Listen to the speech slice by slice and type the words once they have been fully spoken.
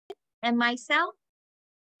and myself,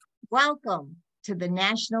 welcome to the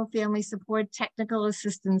National Family Support Technical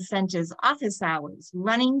Assistance Center's Office Hours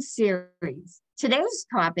Running Series. Today's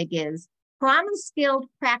topic is trauma-skilled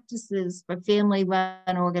practices for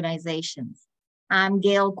family-run organizations. I'm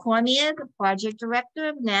Gail Cormier, the Project Director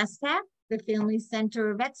of NASTAC, the Family Center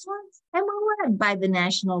of Excellence, and we're led by the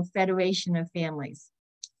National Federation of Families.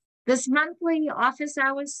 This monthly Office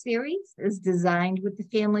Hours series is designed with the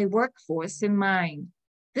family workforce in mind.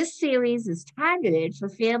 This series is targeted for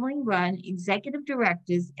family-run executive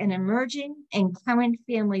directors and emerging and current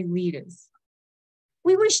family leaders.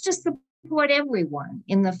 We wish to support everyone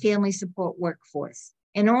in the family support workforce.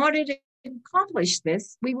 In order to accomplish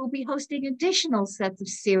this, we will be hosting additional sets of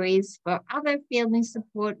series for other family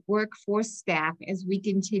support workforce staff as we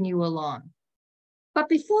continue along. But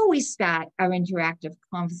before we start our interactive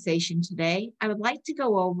conversation today, I would like to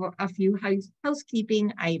go over a few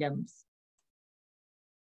housekeeping items.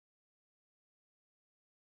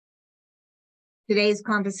 Today's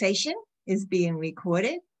conversation is being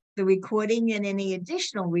recorded. The recording and any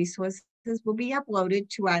additional resources will be uploaded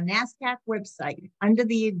to our NASTAC website under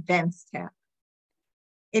the Events tab.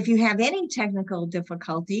 If you have any technical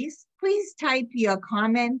difficulties, please type your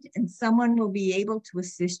comment and someone will be able to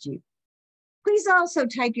assist you. Please also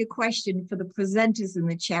type your question for the presenters in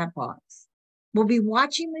the chat box. We'll be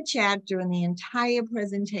watching the chat during the entire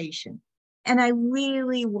presentation. And I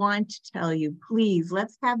really want to tell you, please,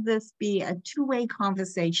 let's have this be a two-way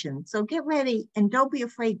conversation. So get ready and don't be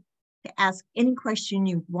afraid to ask any question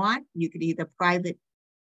you want. You could either private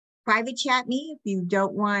chat me if you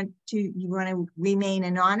don't want to, you want to remain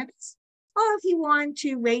anonymous, or if you want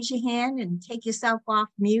to raise your hand and take yourself off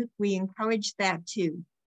mute, we encourage that too.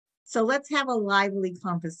 So let's have a lively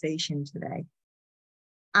conversation today.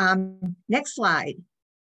 Next slide.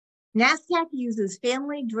 NASTAC uses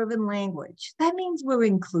family-driven language. That means we're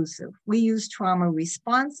inclusive. We use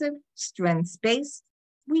trauma-responsive, strengths-based.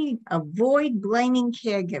 We avoid blaming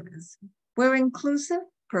caregivers. We're inclusive,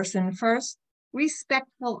 person first,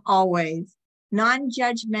 respectful always,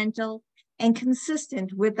 non-judgmental, and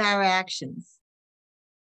consistent with our actions.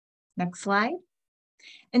 Next slide.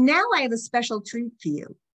 And now I have a special treat for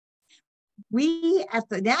you. We at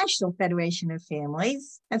the National Federation of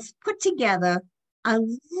Families have put together a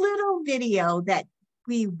little video that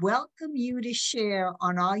we welcome you to share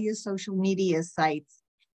on all your social media sites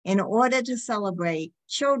in order to celebrate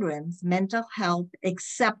Children's Mental Health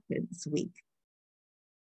Acceptance Week.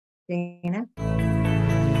 Dana?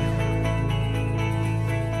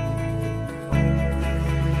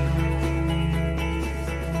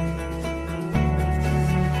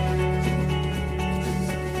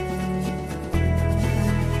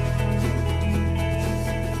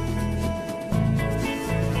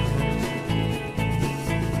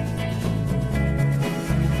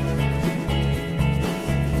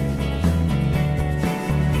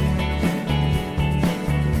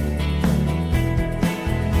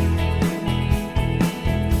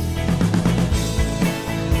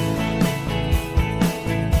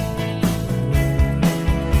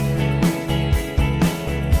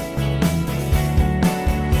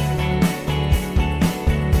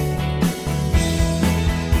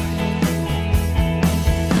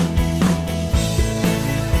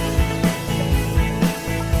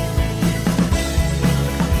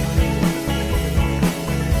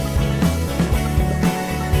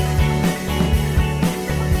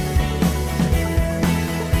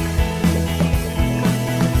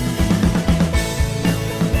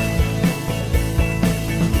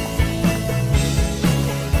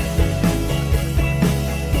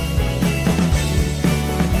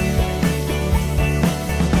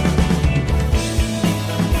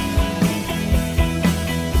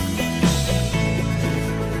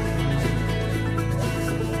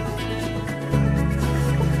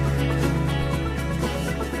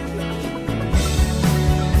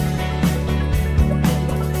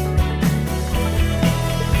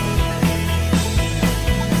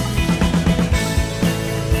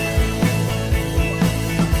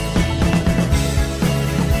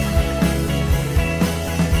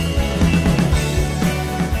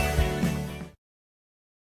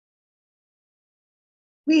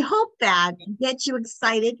 We hope that gets you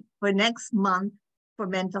excited for next month for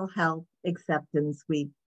Mental Health Acceptance Week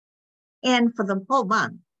and for the whole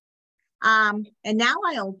month. And now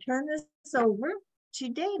I'll turn this over to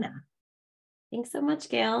Dana. Thanks so much,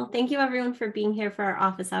 Gail. Thank you everyone for being here for our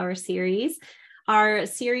Office Hour series. Our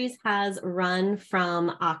series has run from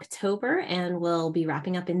October and will be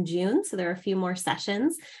wrapping up in June, so there are a few more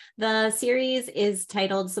sessions. The series is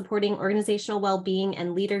titled Supporting Organizational Well-Being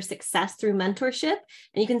and Leader Success Through Mentorship,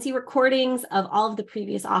 and you can see recordings of all of the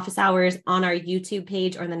previous office hours on our YouTube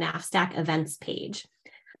page or the NAFSTAC events page.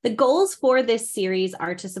 The goals for this series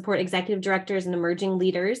are to support executive directors and emerging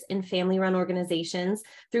leaders in family-run organizations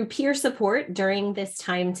through peer support during this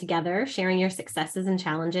time together, sharing your successes and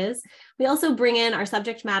challenges. We also bring in our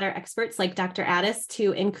subject matter experts like Dr. Addis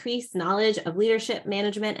to increase knowledge of leadership,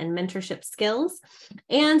 management, and mentorship skills.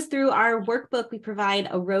 And through our workbook, we provide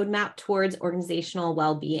a roadmap towards organizational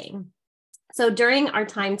well-being. So during our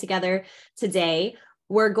time together today,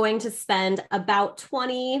 we're going to spend about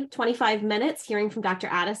 25 minutes hearing from Dr.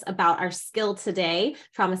 Addis about our skill today,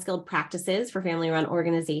 trauma-skilled practices for family-run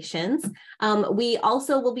organizations. We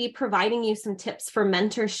also will be providing you some tips for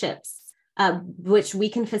mentorships, which we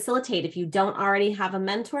can facilitate. If you don't already have a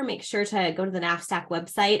mentor, make sure to go to the NAFSTAC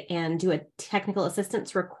website and do a technical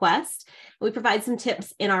assistance request. We provide some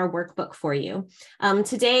tips in our workbook for you.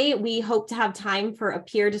 Today, we hope to have time for a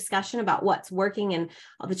peer discussion about what's working and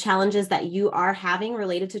all the challenges that you are having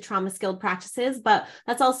related to trauma-skilled practices, but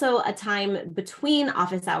that's also a time between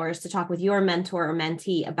office hours to talk with your mentor or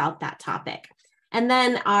mentee about that topic. And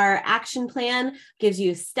then our action plan gives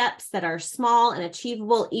you steps that are small and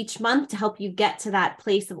achievable each month to help you get to that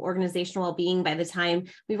place of organizational well-being by the time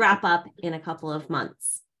we wrap up in a couple of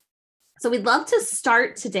months. So we'd love to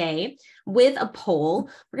start today with a poll.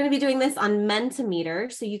 We're going to be doing this on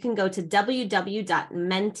Mentimeter. So you can go to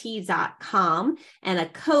www.menti.com and a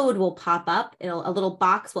code will pop up. A little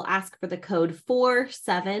box will ask for the code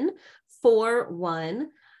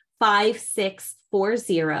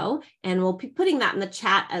 47415640, and we'll be putting that in the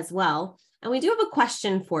chat as well. And we do have a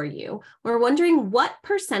question for you. We're wondering what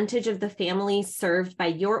percentage of the families served by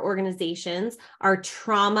your organizations are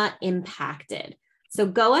trauma impacted. So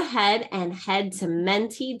go ahead and head to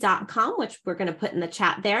menti.com, which we're going to put in the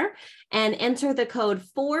chat there, and enter the code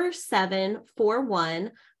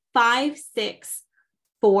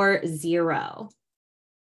 47415640.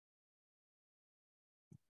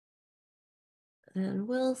 And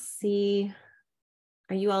we'll see.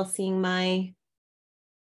 Are you all seeing my?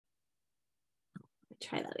 Let me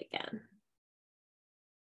try that again.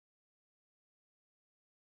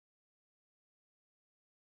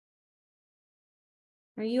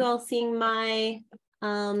 Are you all seeing my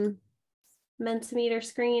Mentimeter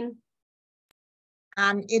screen?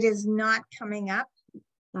 It is not coming up.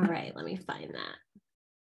 All right, let me find that.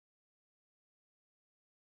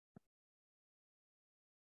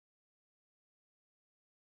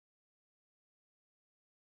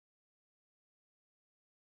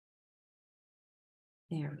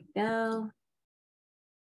 There we go.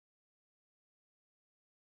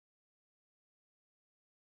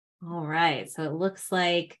 All right, so it looks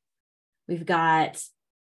like we've got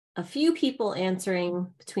a few people answering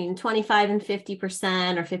between 25 and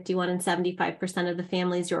 50%, or 51 and 75% of the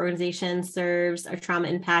families your organization serves are trauma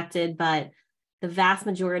impacted, but the vast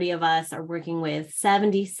majority of us are working with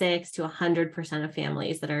 76 to 100% of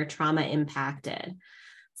families that are trauma impacted.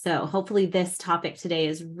 So hopefully this topic today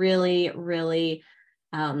is really, really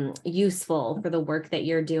useful for the work that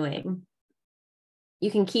you're doing.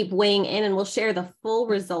 You can keep weighing in, and we'll share the full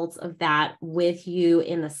results of that with you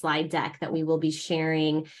in the slide deck that we will be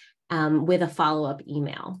sharing with a follow-up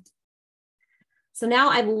email. So now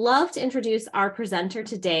I'd love to introduce our presenter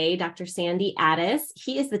today, Dr. Sandy Addis.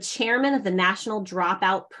 He is the chairman of the National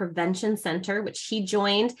Dropout Prevention Center, which he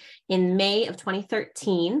joined in May of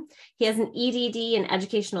 2013. He has an EDD in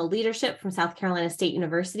educational leadership from South Carolina State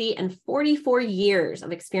University and 44 years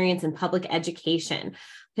of experience in public education.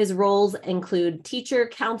 His roles include teacher,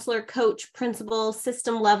 counselor, coach, principal,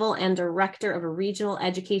 system level, and director of a regional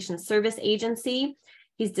education service agency.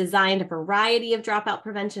 He's designed a variety of dropout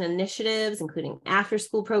prevention initiatives, including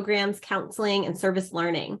after-school programs, counseling, and service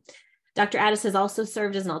learning. Dr. Addis has also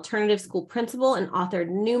served as an alternative school principal and authored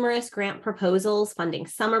numerous grant proposals funding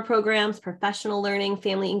summer programs, professional learning,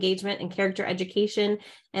 family engagement, and character education.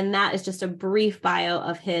 And that is just a brief bio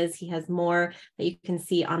of his. He has more that you can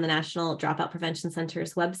see on the National Dropout Prevention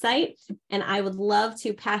Center's website. And I would love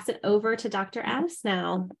to pass it over to Dr. Addis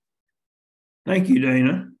now. Thank you,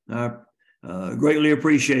 Dana. Greatly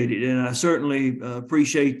appreciate it, and I certainly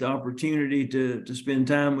appreciate the opportunity to spend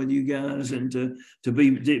time with you guys and to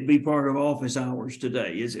be part of office hours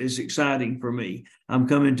today. It's exciting for me. I'm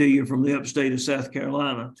coming to you from the upstate of South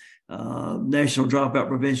Carolina. National Dropout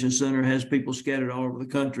Prevention Center has people scattered all over the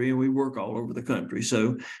country, and we work all over the country.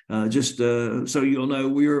 So so you'll know,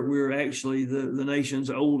 we're actually the nation's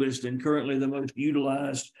oldest and currently the most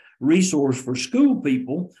utilized resource for school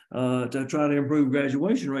people to try to improve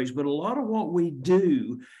graduation rates. But a lot of what we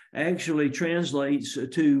do actually translates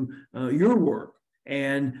to your work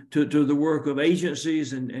and to the work of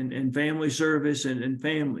agencies and family service and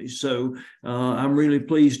families. So I'm really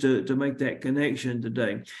pleased to make that connection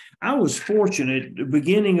today. I was fortunate,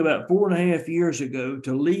 beginning about 4.5 years ago,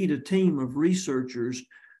 to lead a team of researchers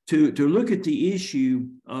to look at the issue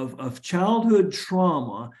of childhood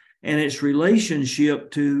trauma and its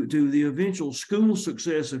relationship to the eventual school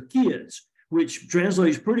success of kids, which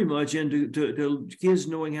translates pretty much into to kids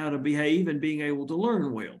knowing how to behave and being able to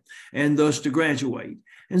learn well, and thus to graduate.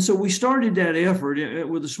 And so we started that effort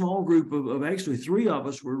with a small group of actually 3 of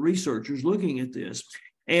us were researchers looking at this.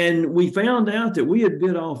 And we found out that we had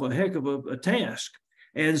bit off a heck of a task.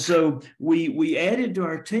 And so we added to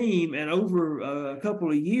our team, and over a couple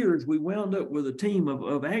of years, we wound up with a team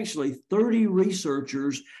of actually 30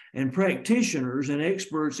 researchers and practitioners and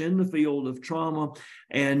experts in the field of trauma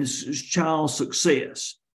and child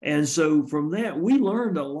success. And so from that, we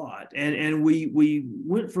learned a lot. And we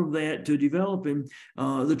went from that to developing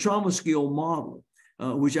the trauma skill model,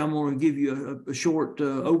 which I'm going to give you a short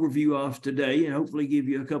overview of today, and hopefully give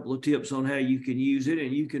you a couple of tips on how you can use it.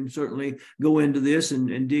 And you can certainly go into this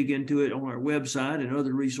and dig into it on our website and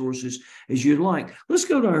other resources as you'd like. Let's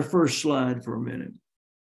go to our first slide for a minute.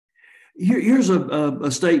 Here's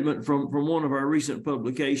a statement from one of our recent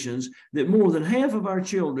publications that more than half of our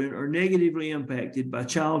children are negatively impacted by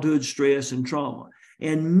childhood stress and trauma,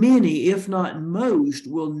 and many, if not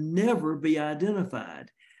most, will never be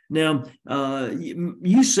identified. Now,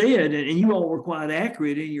 you said, and you all were quite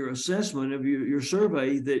accurate in your assessment of your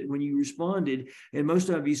survey, that when you responded, and most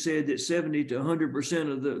of you said that 70 to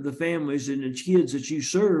 100% of the families and the kids that you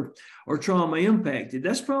serve are trauma impacted.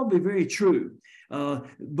 That's probably very true.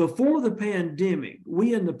 Before the pandemic,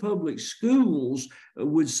 we in the public schools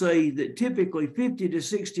would say that typically 50 to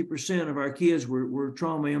 60% of our kids were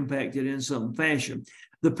trauma impacted in some fashion.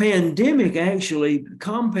 The pandemic actually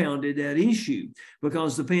compounded that issue,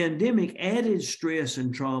 because the pandemic added stress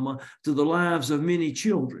and trauma to the lives of many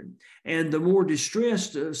children. And the more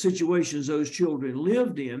distressed situations those children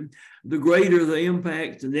lived in, the greater the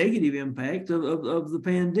impact, the negative impact of the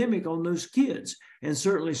pandemic on those kids. And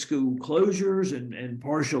certainly school closures and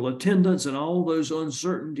partial attendance and all those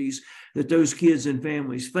uncertainties that those kids and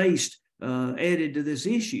families faced added to this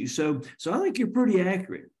issue. So I think you're pretty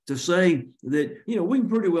accurate to say that, we can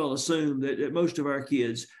pretty well assume that most of our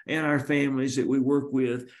kids and our families that we work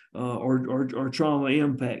with are trauma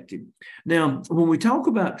impacted. Now, when we talk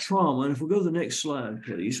about trauma, and if we go to the next slide,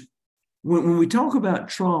 please, when we talk about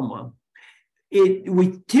trauma,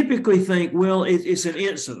 we typically think, well, it's an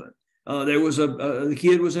incident. There was the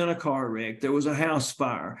kid was in a car wreck. There was a house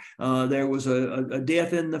fire. There was a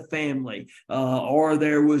death in the family, or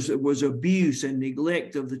there was abuse and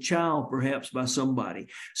neglect of the child, perhaps by somebody.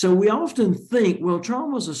 So we often think, well,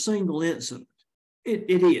 trauma is a single incident.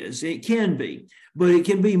 It is. It can be, but it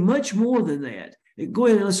can be much more than that. Go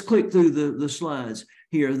ahead and let's click through the slides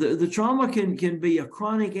here. The trauma can be a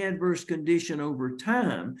chronic adverse condition over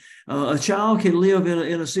time. A child can live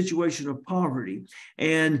in a situation of poverty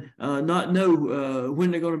and not know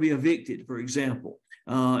when they're going to be evicted, for example.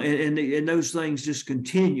 And those things just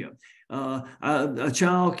continue. A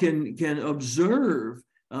child can observe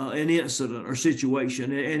an incident or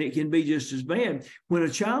situation, and it can be just as bad. When a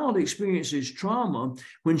child experiences trauma,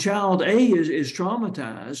 when child A is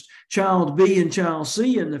traumatized, child B and child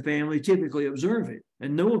C in the family typically observe it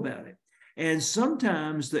and know about it. And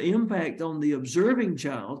sometimes the impact on the observing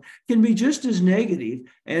child can be just as negative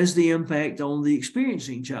as the impact on the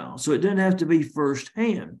experiencing child. So it doesn't have to be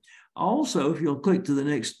firsthand. Also, if you'll click to the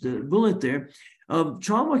next bullet there,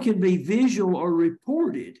 trauma can be visual or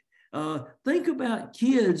reported. Think about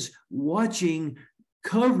kids watching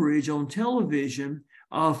coverage on television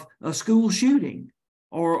of a school shooting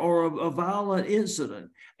or a violent incident,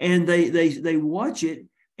 and they watch it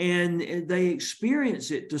and they experience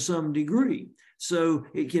it to some degree. So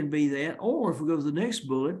it can be that, or if we go to the next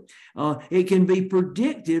bullet, it can be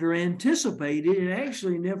predicted or anticipated. It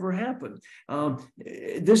actually never happened.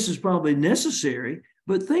 This is probably necessary,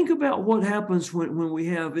 But think about what happens when we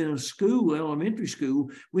have in a school, elementary school,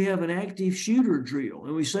 we have an active shooter drill.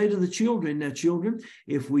 And we say to the children, now children,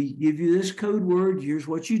 if we give you this code word, here's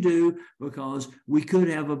what you do, because we could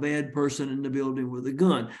have a bad person in the building with a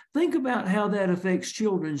gun. Think about how that affects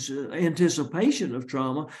children's anticipation of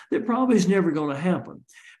trauma that probably is never going to happen.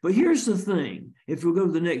 But here's the thing. If we'll go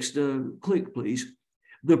to the next click, please.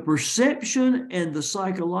 The perception and the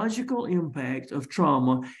psychological impact of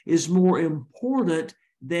trauma is more important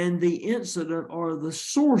than the incident or the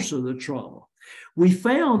source of the trauma. We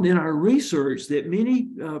found in our research that many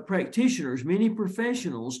practitioners, many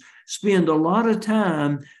professionals spend a lot of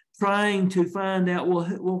time trying to find out, well,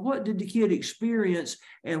 what did the kid experience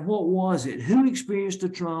and what was it? Who experienced the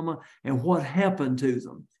trauma and what happened to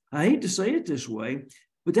them? I hate to say it this way,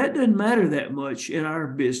 but that doesn't matter that much in our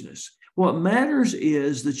business. What matters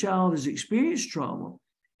is the child has experienced trauma,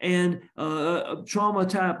 and trauma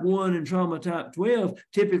type 1 and trauma type 12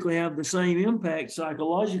 typically have the same impact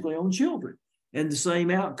psychologically on children and the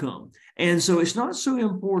same outcome. And so it's not so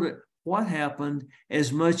important what happened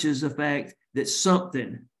as much as the fact that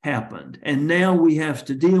something happened, and now we have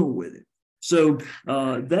to deal with it. So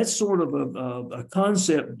that's sort of a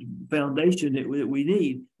concept foundation that we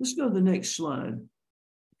need. Let's go to the next slide.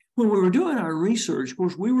 When we were doing our research, of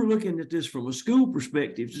course, we were looking at this from a school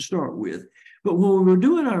perspective to start with. But when we were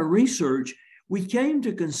doing our research, we came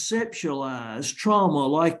to conceptualize trauma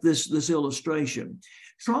like this illustration.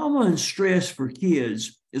 Trauma and stress for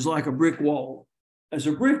kids is like a brick wall. There's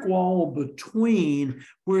a brick wall between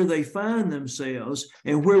where they find themselves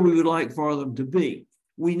and where we would like for them to be.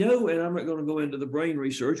 We know, and I'm not going to go into the brain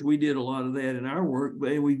research, we did a lot of that in our work,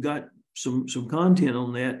 but we've got some content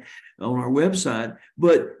on that on our website.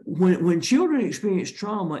 But when children experience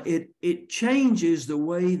trauma, it changes the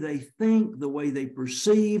way they think, the way they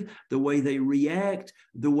perceive, the way they react,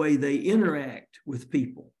 the way they interact with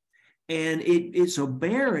people. And it's a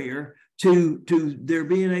barrier to their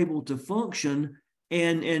being able to function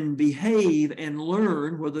and behave and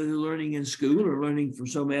learn, whether they're learning in school or learning from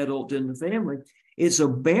some adult in the family. It's a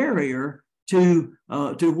barrier to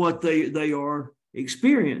what they are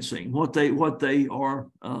experiencing, what they are,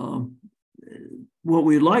 what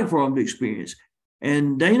we'd like for them to experience.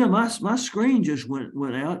 And Dana, my screen just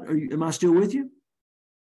went out. Am I still with you?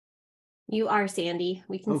 You are, Sandy.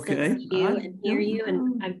 We can still see you and hear you,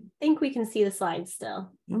 and I think we can see the slides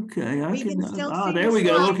still. Okay, we can still see there we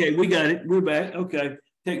go. slide. Okay, we got it. We're back. Okay.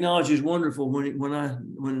 Technology is wonderful when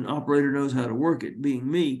an operator knows how to work it, being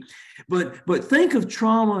me. But think of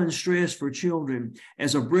trauma and stress for children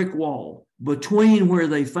as a brick wall between where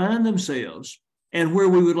they find themselves and where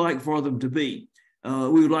we would like for them to be.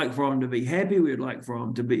 We would like for them to be happy. We would like for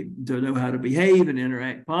them to know how to behave and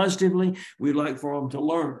interact positively. We'd like for them to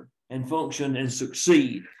learn and function and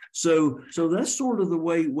succeed. So that's sort of the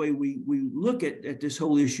way we look at this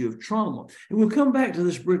whole issue of trauma. And we'll come back to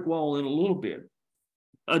this brick wall in a little bit.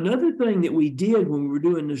 Another thing that we did when we were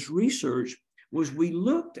doing this research was we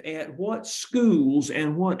looked at what schools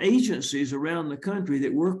and what agencies around the country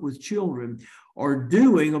that work with children are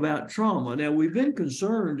doing about trauma. Now, we've been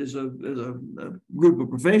concerned as a group of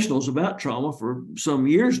professionals about trauma for some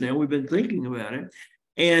years now. We've been thinking about it.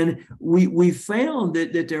 And we found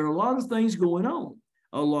that there are a lot of things going on.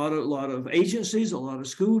 A lot of agencies, a lot of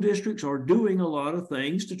school districts are doing a lot of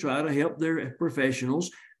things to try to help their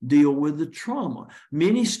professionals deal with the trauma.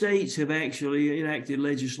 Many states have actually enacted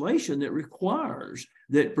legislation that requires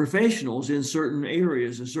that professionals in certain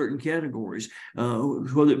areas and certain categories,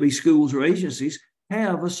 whether it be schools or agencies,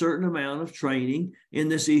 have a certain amount of training in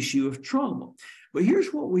this issue of trauma. But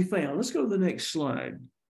here's what we found. Let's go to the next slide.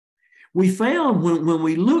 We found when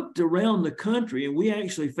we looked around the country, and we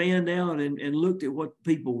actually fanned out and looked at what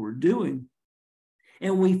people were doing,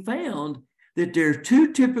 and we found that there are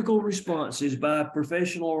two typical responses by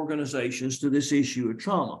professional organizations to this issue of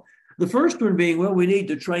trauma. The first one being, well, we need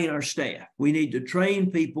to train our staff. We need to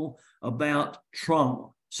train people about trauma.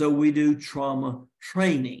 So we do trauma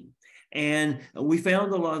training. And we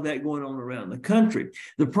found a lot of that going on around the country.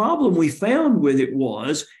 The problem we found with it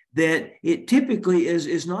was that it typically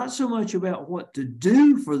is not so much about what to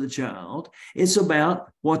do for the child, it's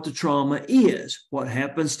about what the trauma is, what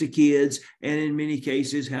happens to kids, and in many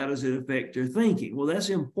cases, how does it affect their thinking? Well, that's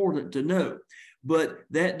important to know, but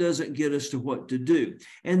that doesn't get us to what to do.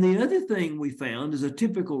 And the other thing we found is a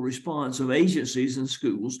typical response of agencies and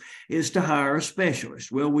schools is to hire a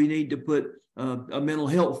specialist. Well, we need to put a mental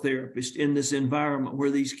health therapist in this environment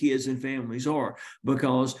where these kids and families are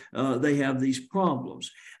because they have these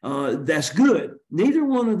problems. That's good. Neither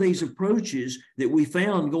one of these approaches that we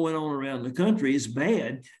found going on around the country is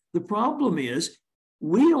bad. The problem is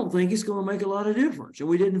we don't think it's going to make a lot of difference. And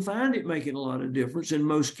we didn't find it making a lot of difference in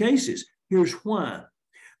most cases. Here's why.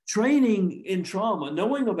 Training in trauma,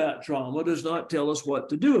 knowing about trauma, does not tell us what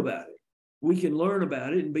to do about it. We can learn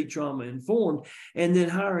about it and be trauma informed. And then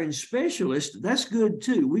hiring specialists, that's good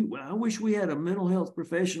too. I wish we had a mental health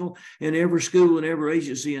professional in every school and every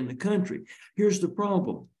agency in the country. Here's the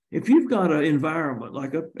problem. If you've got an environment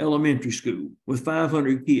like an elementary school with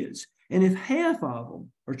 500 kids, and if half of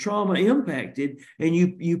them are trauma impacted, and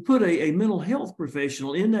you put a mental health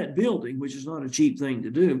professional in that building, which is not a cheap thing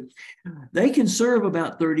to do, they can serve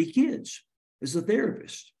about 30 kids as a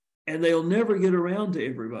therapist, and they'll never get around to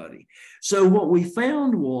everybody. So what we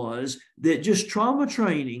found was that just trauma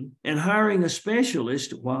training and hiring a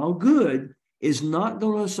specialist, while good, is not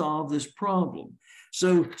going to solve this problem.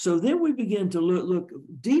 So then we begin to look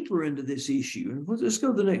deeper into this issue. And let's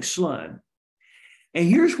go to the next slide. And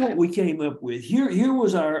here's what we came up with. Here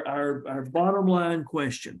was our bottom line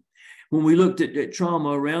question. When we looked at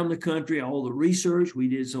trauma around the country, all the research, we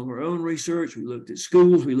did some of our own research. We looked at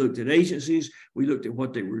schools, we looked at agencies, we looked at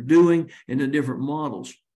what they were doing and the different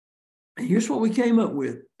models. And here's what we came up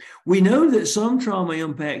with. We know that some trauma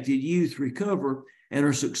impacted youth recover and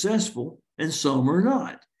are successful, and some are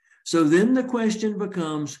not. So then the question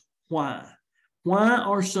becomes, why? Why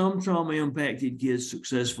are some trauma-impacted kids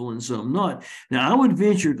successful and some not? Now, I would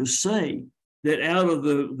venture to say that out of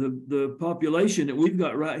the population that we've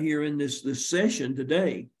got right here in this session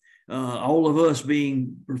today, all of us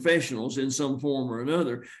being professionals in some form or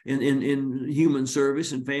another in human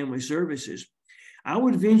service and family services, I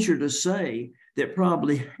would venture to say that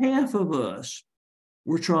probably half of us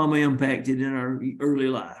were trauma-impacted in our early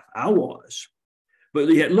life. I was. But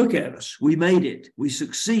yet, look at us. We made it. We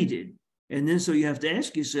succeeded. And then so you have to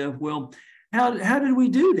ask yourself, well, how did we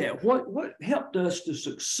do that? What helped us to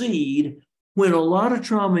succeed when a lot of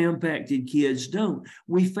trauma-impacted kids don't?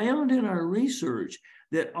 We found in our research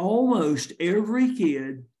that almost every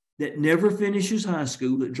kid that never finishes high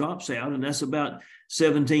school, that drops out, and that's about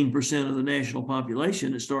 17% of the national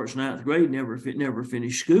population that starts ninth grade, never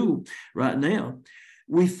finish school right now.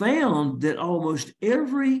 We found that almost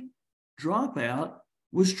every dropout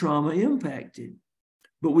was trauma-impacted.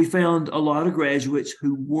 But we found a lot of graduates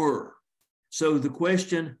who were. So the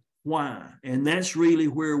question, why? And that's really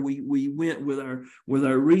where we went with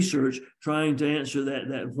our research, trying to answer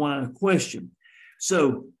that why question.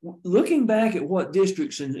 So looking back at what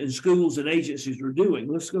districts and schools and agencies were doing,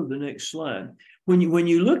 let's go to the next slide. When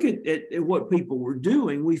you look at what people were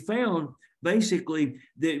doing, we found basically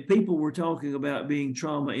that people were talking about being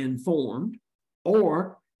trauma informed,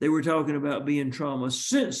 or they were talking about being trauma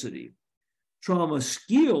sensitive. Trauma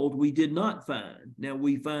skilled, we did not find. Now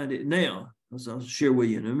we find it now, as I'll share with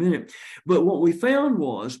you in a minute. But what we found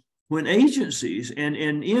was when agencies and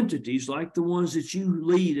entities like the ones that you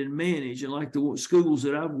lead and manage, and like the schools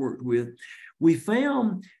that I've worked with, we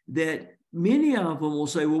found that many of them will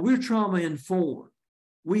say, well, we're trauma informed.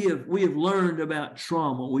 We have learned about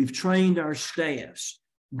trauma. We've trained our staffs.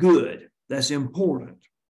 Good. That's important.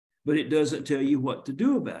 But it doesn't tell you what to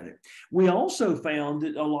do about it. We also found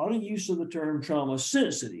that a lot of use of the term trauma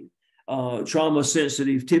sensitive. Trauma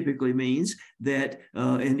sensitive typically means that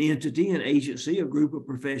an entity, an agency, a group of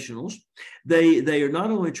professionals, they are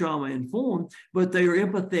not only trauma informed, but they are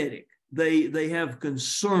empathetic. They have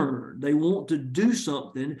concern. They want to do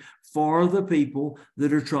something for the people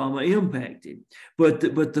that are trauma impacted. But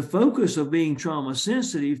the focus of being trauma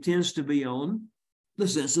sensitive tends to be on the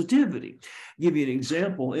sensitivity. I'll give you an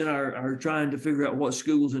example. In our trying to figure out what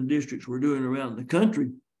schools and districts were doing around the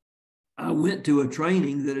country, I went to a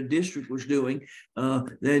training that a district was doing.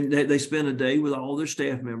 Then they spent a day with all their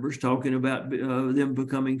staff members talking about them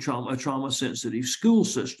becoming a trauma-sensitive school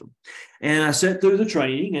system. And I sat through the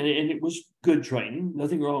training, and it was good training,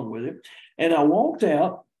 nothing wrong with it. And I walked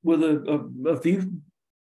out with a few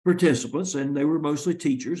participants, and they were mostly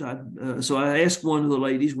teachers. So I asked one of the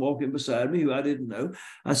ladies walking beside me, who I didn't know,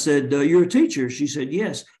 I said, you're a teacher? She said,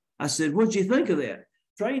 yes. I said, what'd you think of that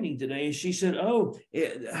training today? And she said,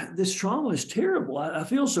 this trauma is terrible. I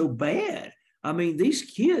feel so bad. I mean, these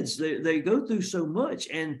kids, they go through so much,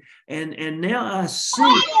 and now I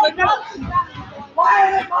see.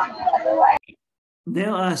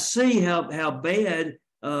 Now I see how bad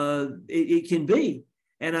it can be.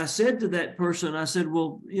 And I said to that person, I said,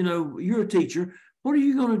 well, you're a teacher. What are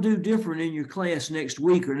you going to do different in your class next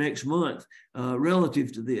week or next month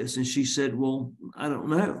relative to this? And she said, well, I don't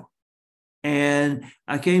know. And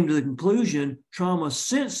I came to the conclusion, trauma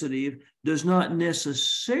sensitive does not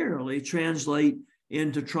necessarily translate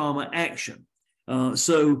into trauma action.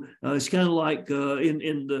 So it's kind of like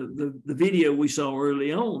in the video we saw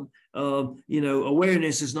early on,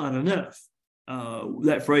 awareness is not enough.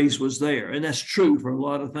 That phrase was there, and that's true for a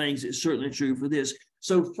lot of things. It's certainly true for this.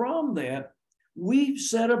 So from that, we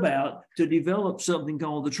set about to develop something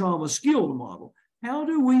called the trauma skilled model. How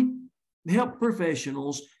do we help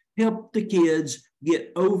professionals help the kids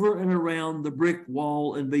get over and around the brick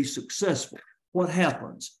wall and be successful? What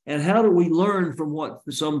happens? And how do we learn from what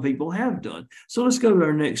some people have done? So let's go to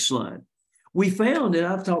our next slide. We found, and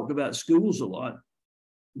I've talked about schools a lot,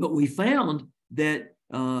 but we found that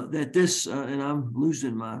this, and I'm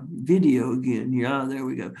losing my video again. Yeah, there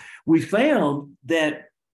we go. We found that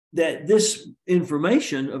this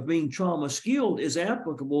information of being trauma skilled is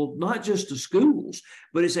applicable not just to schools,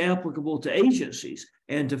 but it's applicable to agencies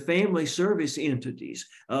and to family service entities.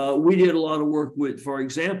 We did a lot of work with, for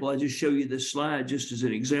example, I just show you this slide just as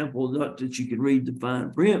an example, not that you can read the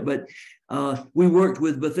fine print, but we worked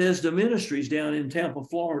with Bethesda Ministries down in Tampa,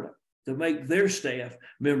 Florida, to make their staff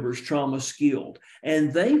members trauma skilled.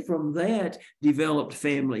 And they, from that, developed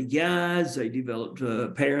family guides, they developed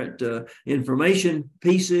parent information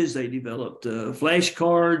pieces, they developed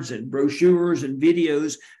flashcards and brochures and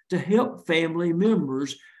videos to help family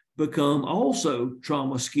members become also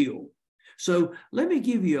trauma skilled. So let me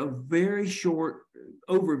give you a very short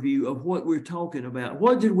overview of what we're talking about.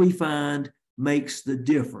 What did we find makes the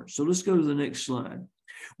difference? So let's go to the next slide.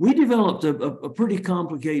 We developed a pretty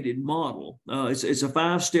complicated model. It's a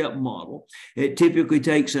 5-step model. It typically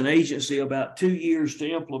takes an agency about 2 years to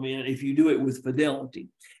implement if you do it with fidelity.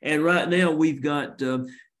 And right now we've got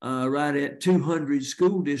right at 200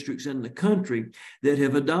 school districts in the country that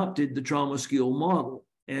have adopted the trauma skill model.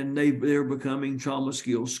 And they're becoming trauma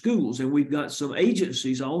skill schools. And we've got some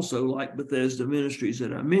agencies also like Bethesda Ministries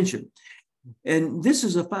that I mentioned. And this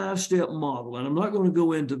is a 5-step model, and I'm not going to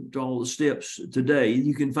go into all the steps today.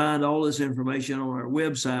 You can find all this information on our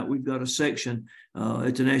website. We've got a section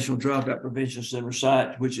at the National Dropout Prevention Center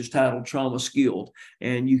site, which is titled Trauma Skilled,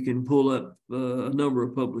 and you can pull up a number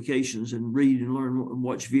of publications and read and learn and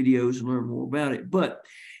watch videos and learn more about it. But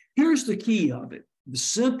here's the key of it. The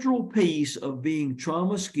central piece of being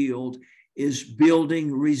trauma skilled is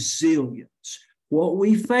building resilience. What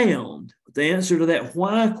we found, the answer to that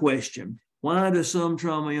why question, why do some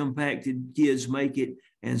trauma-impacted kids make it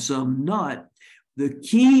and some not? The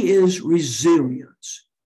key is resilience.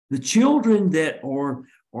 The children that are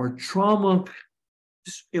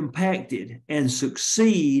trauma-impacted and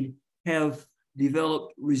succeed have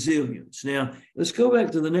developed resilience. Now, let's go back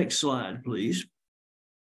to the next slide, please.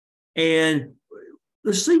 And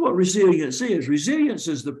let's see what resilience is. Resilience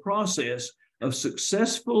is the process of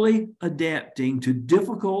successfully adapting to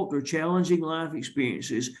difficult or challenging life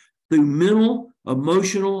experiences through mental,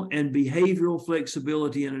 emotional, and behavioral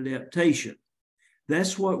flexibility and adaptation.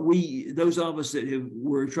 That's what those of us that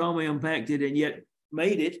were trauma impacted and yet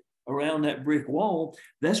made it around that brick wall,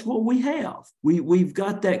 that's what we have. We've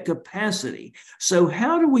got that capacity. So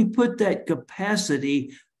how do we put that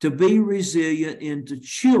capacity to be resilient into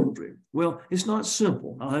children? Well, it's not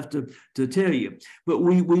simple, I'll have to tell you. But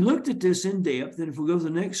we looked at this in depth, and if we go to the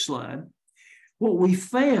next slide, what we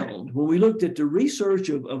found when we looked at the research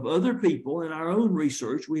of other people and our own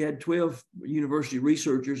research, we had 12 university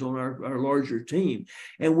researchers on our larger team,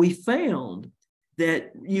 and we found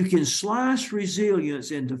that you can slice resilience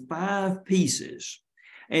into 5 pieces.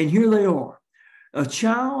 And here they are. A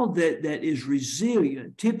child that is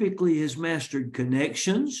resilient typically has mastered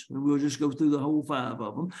connections, and we'll just go through the whole 5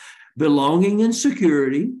 of them, belonging and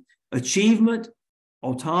security, achievement,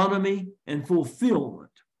 autonomy, and fulfillment.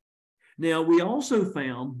 Now, we also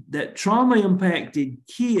found that trauma-impacted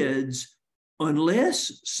kids,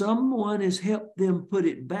 unless someone has helped them put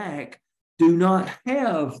it back, do not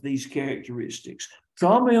have these characteristics.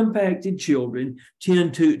 Trauma-impacted children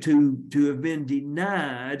tend to have been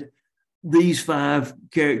denied these 5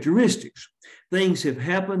 characteristics. Things have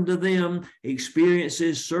happened to them,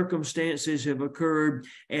 experiences, circumstances have occurred,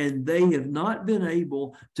 and they have not been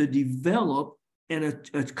able to develop and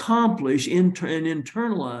accomplish and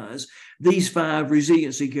internalize these 5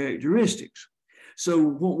 resiliency characteristics. So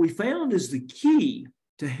what we found is the key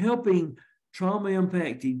to helping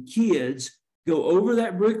trauma-impacted kids go over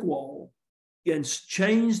that brick wall and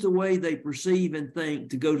change the way they perceive and think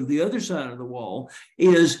to go to the other side of the wall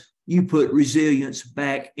is you put resilience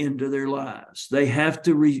back into their lives. They have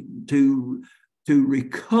to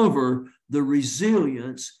recover the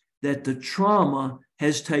resilience that the trauma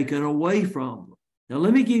has taken away from them. Now,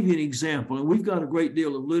 let me give you an example, and we've got a great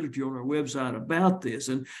deal of literature on our website about this,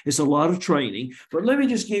 and it's a lot of training, but let me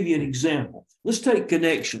just give you an example. Let's take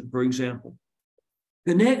connection, for example.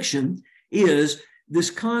 Connection is this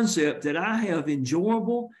concept that I have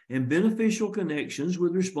enjoyable and beneficial connections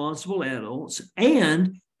with responsible adults,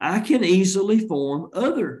 and I can easily form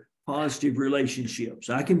other positive relationships.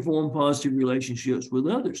 I can form positive relationships with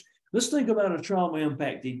others. Let's think about a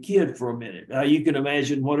trauma-impacted kid for a minute. You can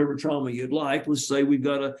imagine whatever trauma you'd like. Let's say we've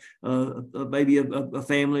got maybe a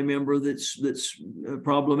family member that's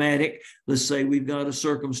problematic. Let's say we've got a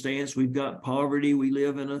circumstance. We've got poverty. We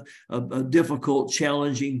live in a difficult,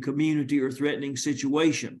 challenging community or threatening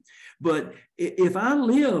situation. But if I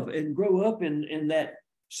live and grow up in that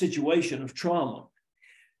situation of trauma,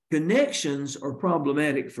 connections are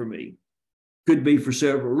problematic for me. Could be for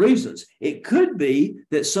several reasons. It could be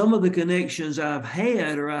that some of the connections I've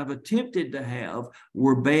had or I've attempted to have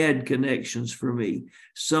were bad connections for me.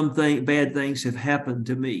 Bad things have happened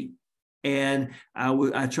to me. And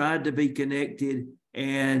I tried to be connected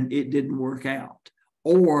and it didn't work out.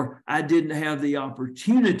 Or I didn't have the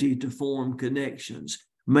opportunity to form connections.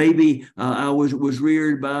 Maybe I was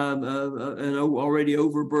reared by an already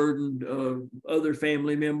overburdened other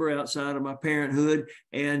family member outside of my parenthood,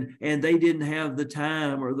 and they didn't have the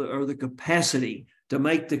time or the capacity to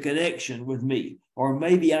make the connection with me. Or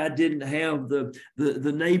maybe I didn't have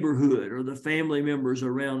the neighborhood or the family members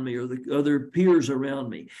around me or the other peers around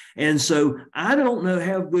me. And so I don't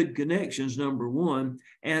have good connections, number one,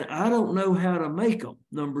 and I don't know how to make them,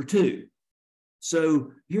 number two.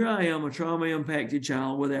 So here I am, a trauma-impacted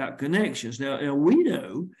child without connections. Now we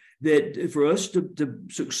know that for us to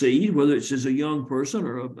succeed, whether it's as a young person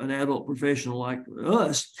or an adult professional like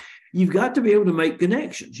us, you've got to be able to make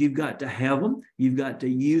connections. You've got to have them. You've got to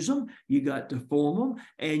use them. You've got to form them.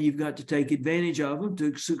 And you've got to take advantage of them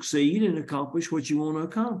to succeed and accomplish what you want to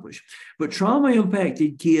accomplish. But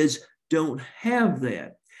trauma-impacted kids don't have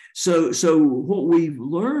that. So what we've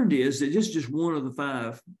learned is that this is just one of the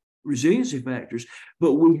 5 resiliency factors,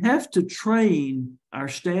 but we have to train our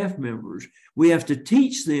staff members. We have to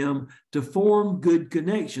teach them to form good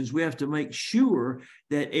connections. We have to make sure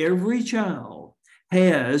that every child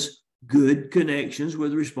has good connections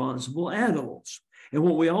with responsible adults. And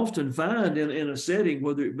what we often find in a setting,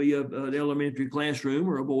 whether it be an elementary classroom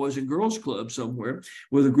or a boys and girls club somewhere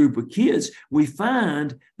with a group of kids, we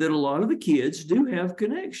find that a lot of the kids do have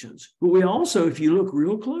connections. But we also, if you look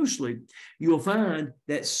real closely, you'll find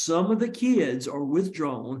that some of the kids are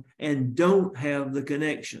withdrawn and don't have the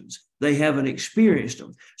connections. They haven't experienced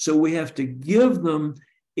them. So we have to give them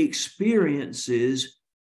experiences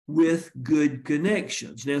with good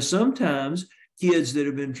connections. Now, sometimes kids that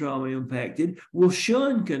have been trauma impacted will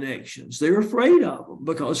shun connections. They're afraid of them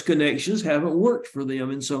because connections haven't worked for them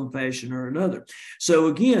in some fashion or another. So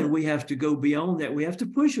again, we have to go beyond that. We have to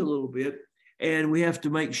push a little bit, and we have to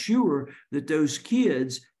make sure that those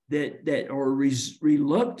kids that are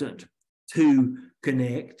reluctant to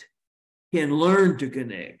connect can learn to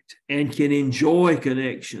connect and can enjoy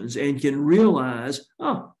connections and can realize,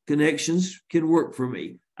 oh, connections can work for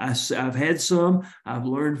me. I've had some, I've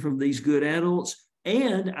learned from these good adults,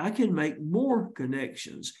 and I can make more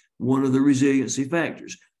connections, one of the resiliency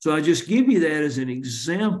factors. So I just give you that as an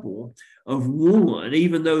example of one,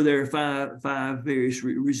 even though there are five various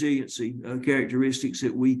resiliency characteristics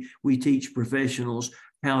that we teach professionals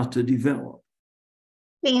how to develop.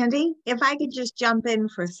 Sandy, if I could just jump in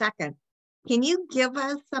for a second, can you give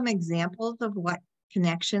us some examples of what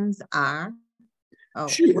connections are?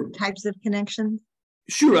 Sure. Types of connections?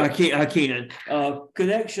 Sure, I can.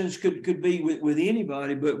 Connections could be with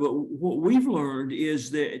anybody, but what we've learned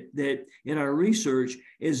is that in our research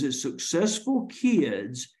is that successful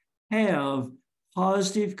kids have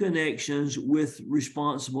positive connections with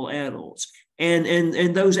responsible adults,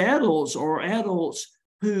 and those adults are adults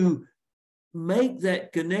who make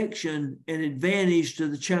that connection an advantage to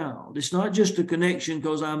the child. It's not just a connection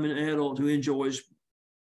because I'm an adult who enjoys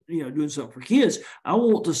doing something for kids. I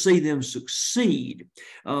want to see them succeed.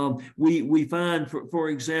 We find, for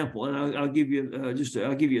example, and I'll give you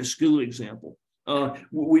I'll give you a school example.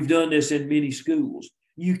 We've done this in many schools.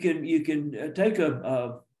 You can take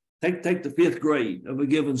take the 5th grade of a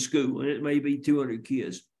given school, and it may be 200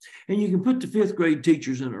 kids, and you can put the 5th grade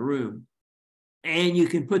teachers in a room, and you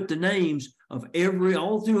can put the names of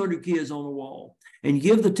all 200 kids on the wall, and you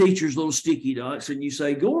give the teachers little sticky dots, and you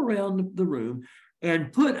say, go around the room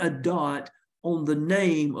and put a dot on the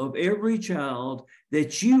name of every child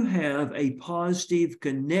that you have a positive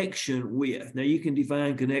connection with. Now, you can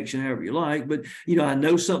define connection however you like, but, I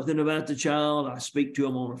know something about the child. I speak to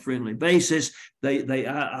them on a friendly basis.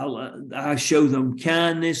 I show them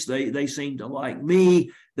kindness. They seem to like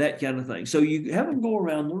me, that kind of thing. So you have them go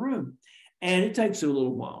around the room, and it takes a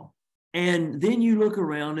little while. And then you look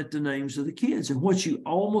around at the names of the kids, and what you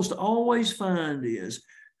almost always find is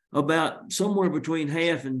about somewhere between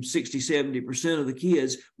half and 60–70% of the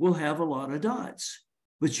kids will have a lot of dots.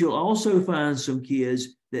 But you'll also find some kids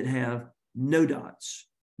that have no dots,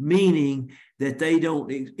 meaning that they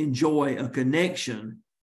don't enjoy a connection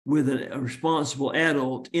with a responsible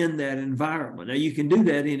adult in that environment. Now, you can do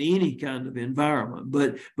that in any kind of environment,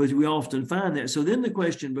 but we often find that. So then the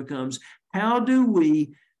question becomes, how do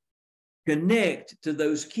we connect to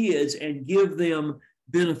those kids and give them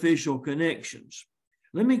beneficial connections?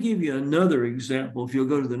 Let me give you another example, if you'll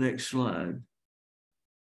go to the next slide.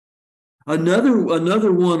 Another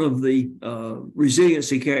one of the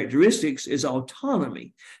resiliency characteristics is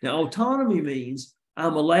autonomy. Now, autonomy means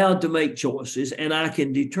I'm allowed to make choices and I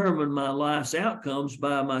can determine my life's outcomes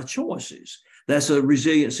by my choices. That's a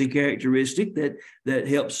resiliency characteristic that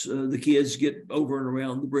helps the kids get over and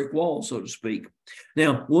around the brick wall, so to speak.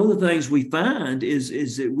 Now, one of the things we find is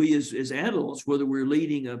that we as adults, whether we're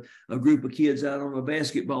leading a group of kids out on a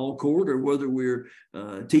basketball court, or whether we're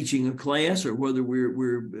teaching a class, or whether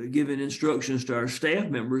we're giving instructions to our staff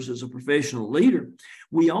members as a professional leader,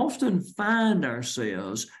 we often find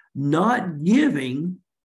ourselves not giving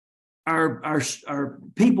our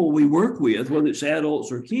people we work with, whether it's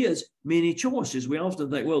adults or kids, many choices. We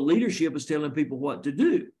often think, well, leadership is telling people what to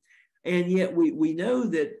do. And yet we know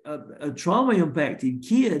that a trauma-impacted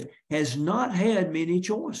kid has not had many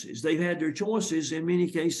choices. They've had their choices, in many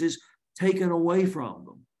cases, taken away from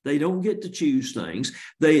them. They don't get to choose things.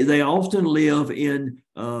 They often live in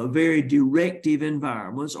very directive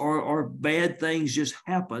environments, or bad things just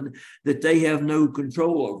happen that they have no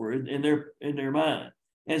control over in their mind.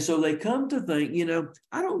 And so they come to think,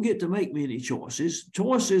 I don't get to make many choices.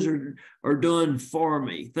 Choices are done for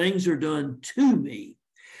me. Things are done to me.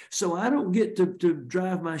 So I don't get to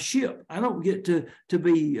drive my ship. I don't get to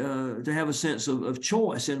have a sense of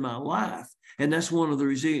choice in my life. And that's one of the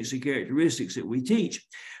resiliency characteristics that we teach.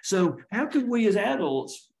 So how could we as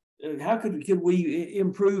adults, could we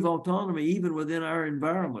improve autonomy even within our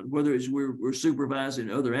environment, whether it's we're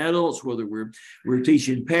supervising other adults, whether we're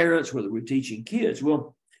teaching parents, whether we're teaching kids?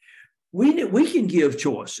 Well, we can give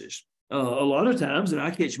choices. A lot of times, and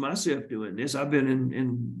I catch myself doing this, I've been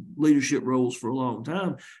in leadership roles for a long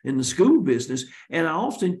time in the school business, and I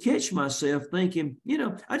often catch myself thinking,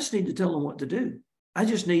 I just need to tell them what to do. I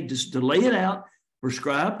just need to lay it out,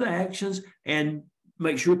 prescribe the actions, and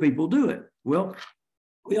make sure people do it. Well,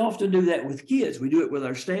 we often do that with kids. We do it with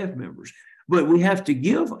our staff members. But we have to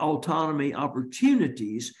give autonomy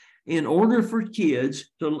opportunities in order for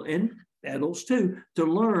kids and adults too, to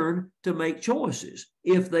learn to make choices.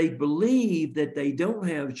 If they believe that they don't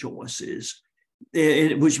have choices,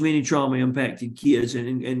 which many trauma-impacted kids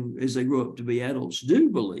and as they grow up to be adults do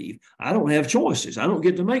believe, I don't have choices. I don't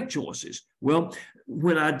get to make choices. Well,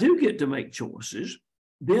 when I do get to make choices,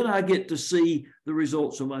 then I get to see the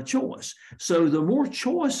results of my choice. So the more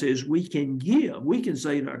choices we can give, we can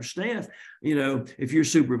say to our staff, if you're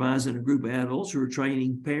supervising a group of adults who are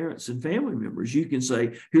training parents and family members, you can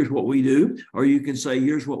say, here's what we do, or you can say,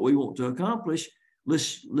 here's what we want to accomplish.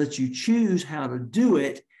 Let's let you choose how to do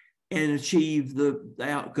it and achieve the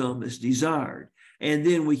outcome that's desired. And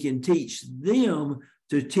then we can teach them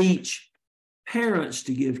to teach parents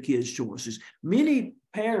to give kids choices. Many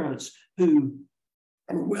parents who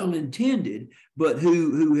are well-intended, but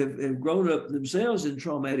who have grown up themselves in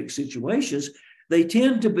traumatic situations, they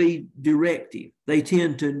tend to be directive. They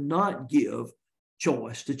tend to not give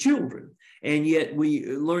choice to children. And yet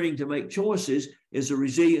learning to make choices is a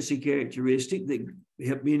resiliency characteristic that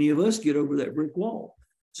help many of us get over that brick wall.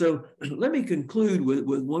 So let me conclude with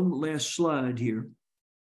one last slide here,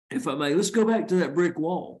 if I may. Let's go back to that brick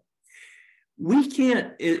wall. We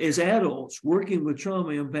can't, as adults working with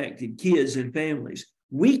trauma-impacted kids and families,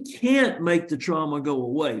 we can't make the trauma go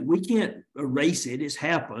away. We can't erase it. It's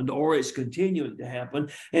happened, or it's continuing to happen.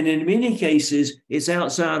 And in many cases, it's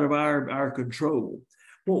outside of our control.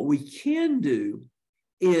 What we can do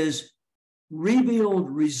is rebuild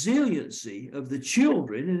resiliency of the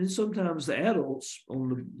children, and sometimes the adults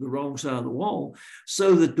on the wrong side of the wall,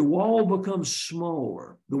 so that the wall becomes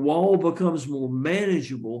smaller, the wall becomes more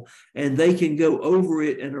manageable, and they can go over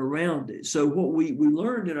it and around it. So what we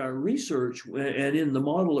learned in our research and in the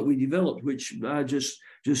model that we developed, which I just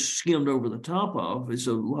skimmed over the top of, it's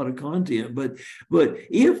a lot of content, but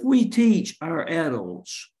if we teach our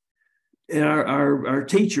adults and our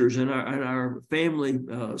teachers and our family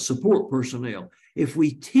support personnel, if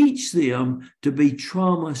we teach them to be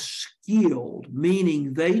trauma skilled,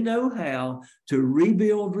 meaning they know how to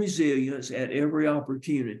rebuild resilience at every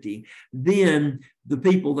opportunity, then the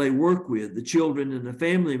people they work with, the children and the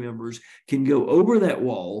family members, can go over that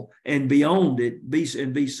wall and beyond it, be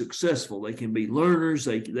successful. They can be learners.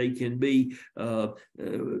 They can be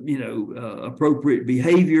appropriate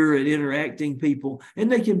behavior and interacting people,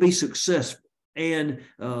 and they can be successful. And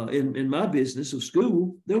in my business of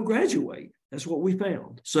school, they'll graduate. That's what we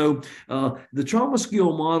found. So the trauma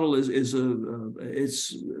skill model is a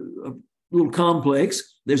little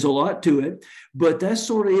complex. There's a lot to it, but that's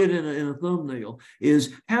sort of it in a thumbnail,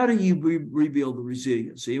 is how do you rebuild the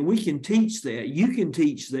resiliency? And we can teach that. You can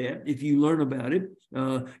teach that if you learn about it.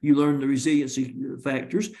 You learn the resiliency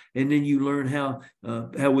factors, and then you learn how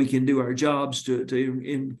we can do our jobs to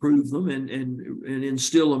improve them and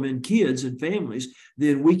instill them in kids and families.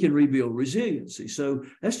 Then we can rebuild resiliency. So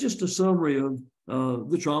that's just a summary of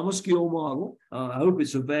the trauma skill model. I hope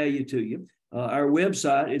it's of value to you. Our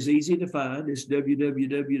website is easy to find. It's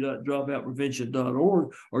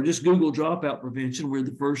www.dropoutprevention.org, or just Google dropout prevention. We're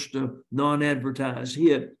the first non-advertised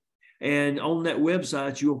hit. And on that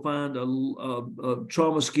website, you'll find a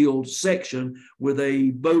trauma skilled section with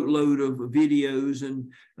a boatload of videos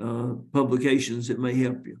and publications that may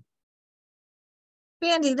help you.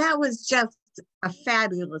 Sandy, that was just a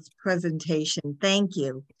fabulous presentation. Thank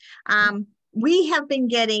you. We have been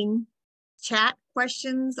getting chat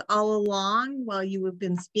questions all along while you have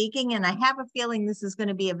been speaking, and I have a feeling this is going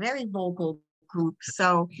to be a very vocal group.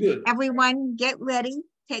 So good. Everyone get ready,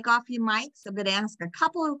 take off your mics. I'm going to ask a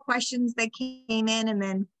couple of questions that came in, and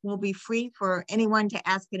then we'll be free for anyone to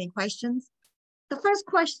ask any questions. The first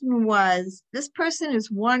question was, this person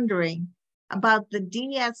is wondering about the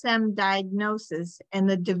DSM diagnosis and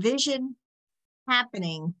the division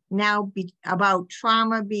happening now about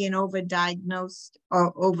trauma being overdiagnosed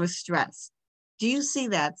or overstressed. Do you see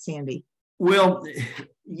that, Sandy? Well,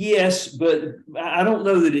 yes, but I don't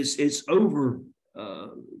know that it's over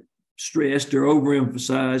stressed or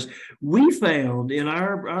overemphasized. We found in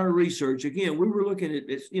our research, again, we were looking at,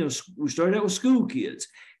 we started out with school kids.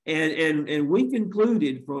 And we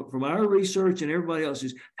concluded from our research and everybody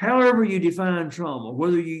else's, however you define trauma,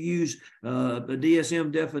 whether you use a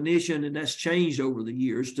DSM definition, and that's changed over the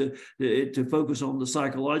years to focus on the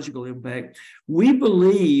psychological impact, we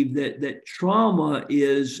believe that trauma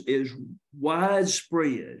is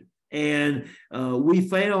widespread. And we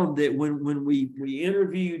found that when we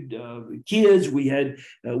interviewed kids, we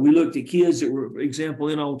looked at kids that were, for example,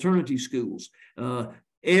 in alternative schools.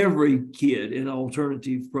 Every kid in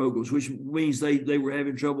alternative programs, which means they were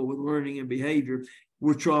having trouble with learning and behavior,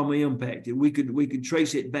 were trauma impacted. We could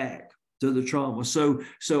trace it back to the trauma. So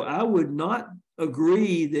I would not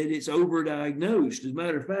agree that it's overdiagnosed. As a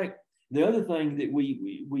matter of fact, the other thing that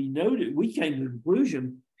we noted, we came to the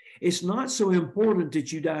conclusion, it's not so important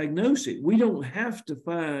that you diagnose it. We don't have to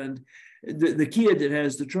find the kid that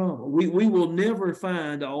has the trauma. We will never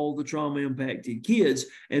find all the trauma impacted kids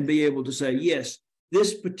and be able to say, yes,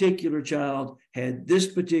 this particular child had this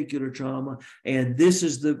particular trauma, and this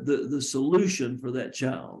is the solution for that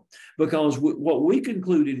child. Because what we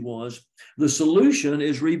concluded was the solution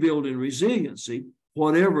is rebuilding resiliency,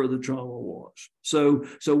 whatever the trauma was. So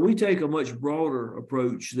we take a much broader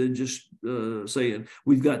approach than just saying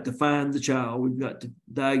we've got to find the child, we've got to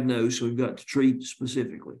diagnose, we've got to treat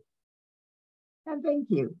specifically. Thank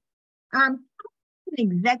you. An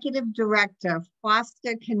executive director,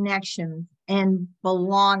 foster connections and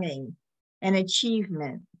belonging and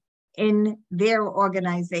achievement in their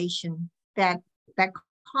organization that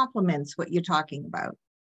complements what you're talking about.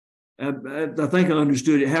 I think I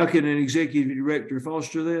understood it. How can an executive director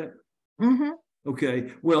foster that? Mm-hmm.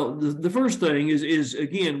 Okay. Well, the first thing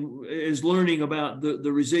is learning about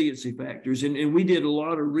the resiliency factors. And we did a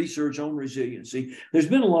lot of research on resiliency. There's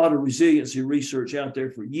been a lot of resiliency research out there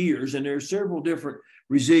for years, and there are several different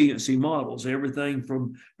resiliency models, everything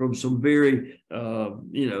from some very,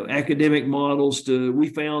 academic models to, we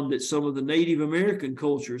found that some of the Native American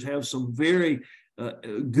cultures have some very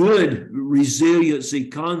good resiliency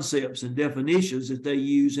concepts and definitions that they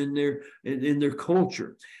use in their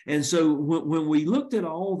culture. And so when we looked at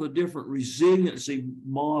all the different resiliency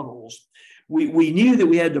models, we knew that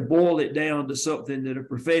we had to boil it down to something that a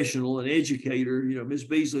professional, an educator, Ms.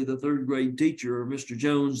 Beasley, the third grade teacher, or Mr.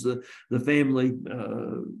 Jones, the family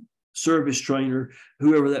service trainer,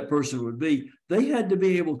 whoever that person would be, they had to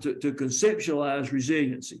be able to conceptualize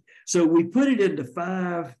resiliency. So we put it into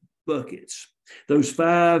 5 buckets. Those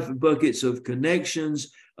 5 buckets of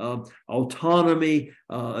connections, autonomy,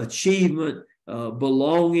 achievement,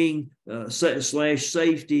 belonging slash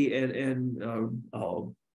safety and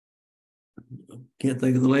can't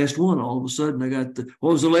think of the last one. All of a sudden, I got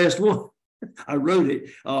what was the last one? I wrote it.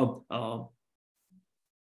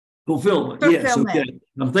 Fulfillment. Yes. Okay.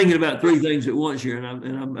 I'm thinking about three things at once here,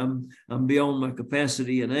 and I'm beyond my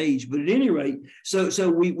capacity and age. But at any rate, so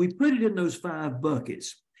we put it in those 5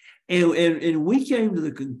 buckets, and we came to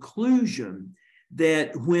the conclusion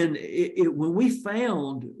that when we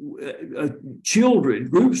found children,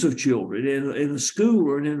 groups of children in a school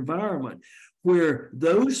or an environment where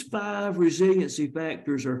those 5 resiliency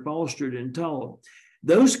factors are fostered and taught,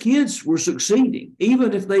 those kids were succeeding,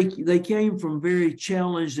 even if they came from very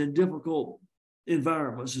challenged and difficult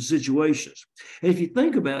environments and situations. And if you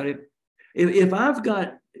think about it, if I've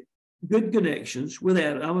got good connections with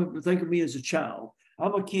that, think of me as a child.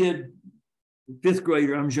 I'm a kid, 5th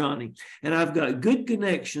grader, I'm Johnny, and I've got good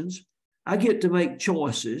connections. I get to make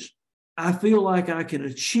choices. I feel like I can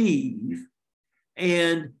achieve,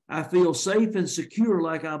 and I feel safe and secure,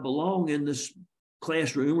 like I belong in this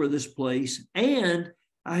classroom or this place, and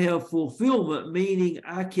I have fulfillment, meaning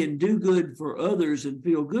I can do good for others and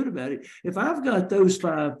feel good about it. If I've got those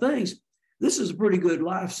 5 things, this is a pretty good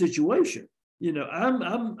life situation. You know,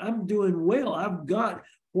 I'm doing well. I've got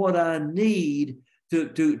what I need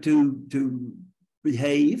to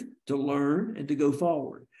behave, to learn, and to go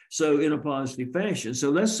forward. So in a positive fashion.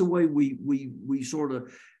 So that's the way we sort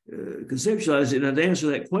of conceptualize it. And to answer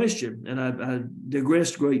that question, and I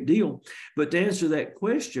digressed a great deal, but to answer that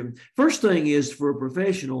question, first thing is, for a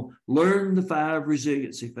professional, learn the 5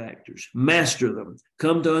 resiliency factors, master them,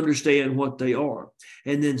 come to understand what they are.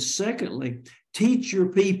 And then secondly, teach your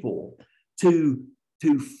people to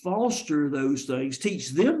foster those things, teach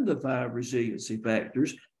them the 5 resiliency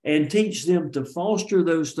factors, and teach them to foster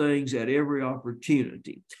those things at every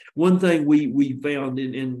opportunity. One thing we found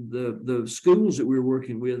in the schools that we were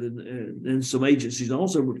working with, and some agencies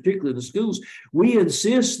also, but particularly in the schools, we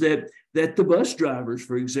insist that the bus drivers,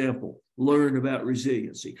 for example, learn about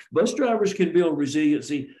resiliency. Bus drivers can build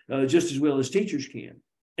resiliency just as well as teachers can.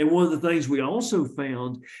 And one of the things we also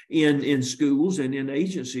found in schools and in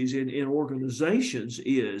agencies, in organizations,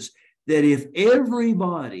 is that if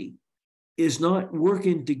everybody is not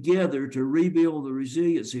working together to rebuild the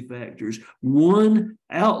resiliency factors, one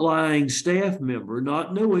outlying staff member,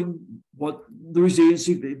 not knowing what the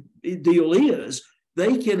resiliency deal is,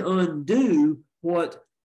 they can undo what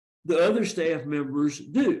the other staff members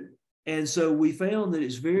do. And so we found that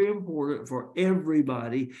it's very important for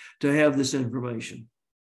everybody to have this information.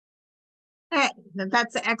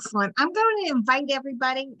 That's excellent. I'm going to invite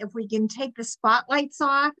everybody, if we can take the spotlights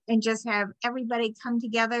off and just have everybody come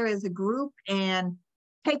together as a group and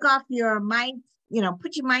take off your mics,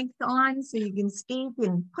 put your mics on so you can speak,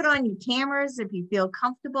 and put on your cameras if you feel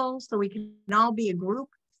comfortable, so we can all be a group.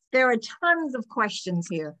 There are tons of questions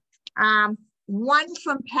here. One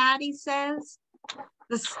from Patty says,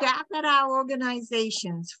 the staff at our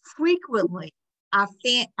organizations frequently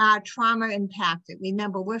are trauma impacted.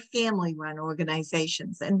 Remember, we're family-run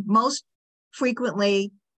organizations, and most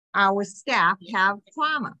frequently our staff have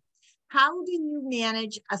trauma. How do you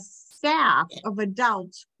manage a staff of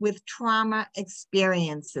adults with trauma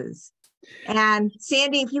experiences? And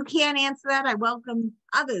Sandy, if you can't answer that, I welcome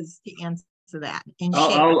others to answer that. And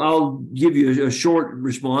I'll give you a short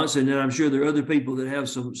response, and then I'm sure there are other people that have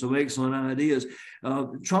some excellent ideas.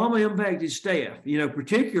 Trauma impacted staff,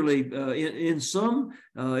 particularly in some,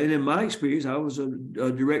 and in my experience, I was a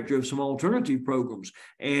director of some alternative programs.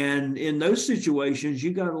 And in those situations,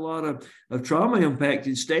 you got a lot of trauma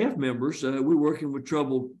impacted staff members. We're working with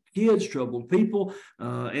troubled kids, troubled people,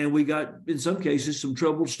 and we got, in some cases, some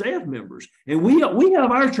troubled staff members. And we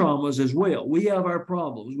have our traumas as well. We have our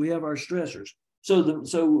problems. We have our stressors. So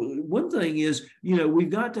one thing is,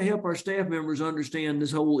 we've got to help our staff members understand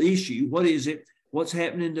this whole issue. What is it? What's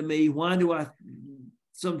happening to me? Why do I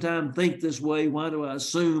sometimes think this way? Why do I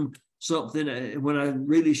assume something when I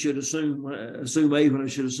really should assume A when I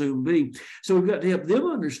should assume B? So we've got to help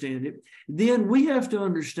them understand it. Then we have to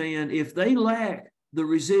understand if they lack the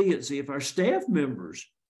resiliency, if our staff members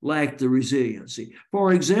lack the resiliency.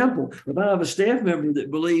 For example, if I have a staff member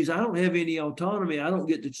that believes I don't have any autonomy, I don't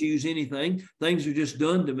get to choose anything, things are just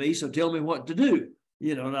done to me, so tell me what to do,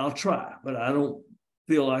 and I'll try, but I don't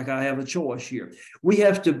feel like I have a choice here. We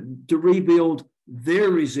have to rebuild their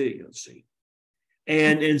resiliency.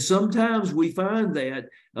 And sometimes we find that,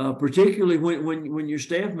 particularly when your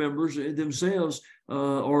staff members themselves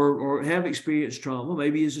or have experienced trauma,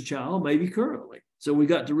 maybe as a child, maybe currently. So we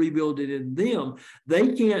got to rebuild it in them.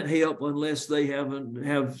 They can't help unless they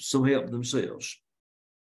have some help themselves.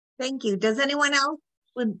 Thank you.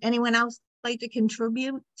 Would anyone else like to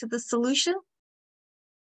contribute to the solution?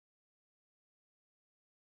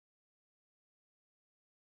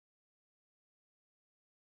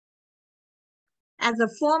 As a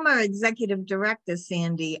former executive director,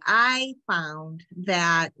 Sandy, I found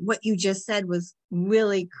that what you just said was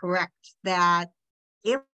really correct, that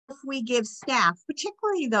if we give staff,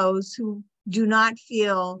 particularly those who do not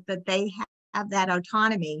feel that they have that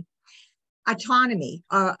autonomy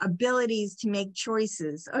or abilities to make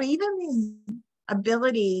choices, or even the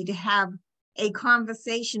ability to have a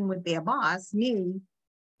conversation with their boss, me,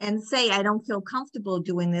 and say, I don't feel comfortable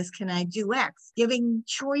doing this, can I do X? Giving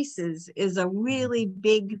choices is a really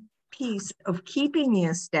big piece of keeping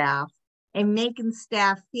your staff and making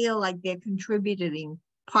staff feel like they're contributing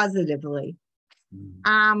positively.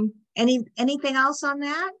 Anything else on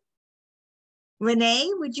that? Renee,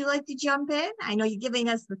 would you like to jump in? I know you're giving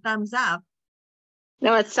us the thumbs up.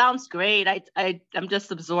 No, it sounds great. I'm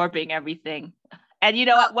just absorbing everything. And you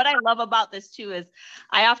know what I love about this too is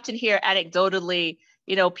I often hear anecdotally,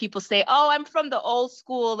 people say, oh, I'm from the old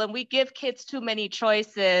school and we give kids too many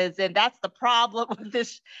choices. And that's the problem with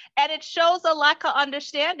this. And it shows a lack of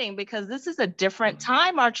understanding because this is a different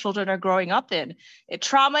time our children are growing up in.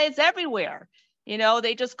 Trauma is everywhere.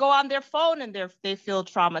 They just go on their phone and they feel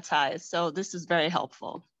traumatized. So this is very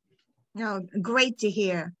helpful. No, great to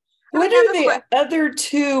hear. What are the other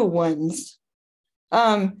two ones?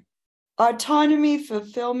 Autonomy,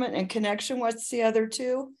 fulfillment, and connection. What's the other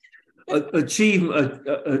two? Achievement,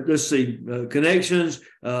 let's see, connections,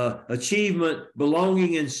 achievement,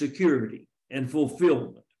 belonging and security, and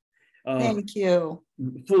fulfillment. Thank you.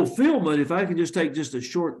 Fulfillment, if I can just take just a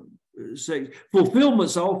short second,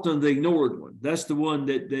 fulfillment's often the ignored one. That's the one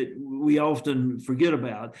that we often forget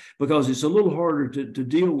about because it's a little harder to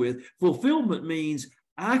deal with. Fulfillment means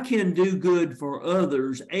I can do good for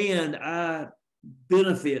others and I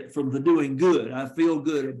benefit from the doing good. I feel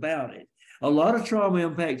good about it. A lot of trauma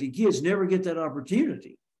impacted kids never get that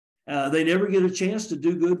opportunity. They never get a chance to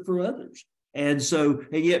do good for others. And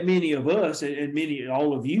yet many of us and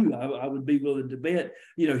all of you, I would be willing to bet,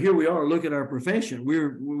 here we are, look at our profession.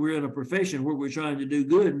 We're in a profession where we're trying to do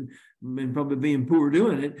good and probably being poor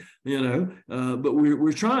doing it, but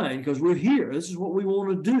we're trying because we're here. This is what we want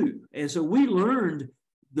to do. And so we learned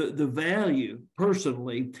the value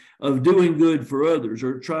personally of doing good for others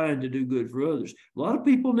or trying to do good for others. A lot of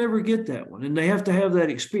people never get that one, and they have to have that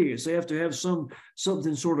experience. They have to have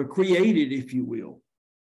something sort of created, if you will.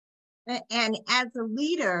 And as a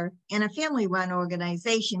leader in a family-run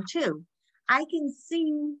organization too, I can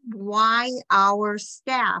see why our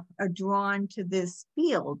staff are drawn to this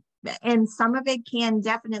field. And some of it can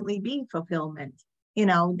definitely be fulfillment.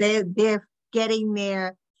 They're getting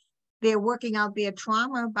they're working out their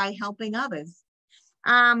trauma by helping others.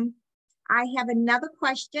 I have another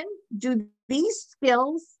question. Do these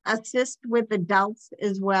skills assist with adults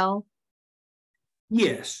as well?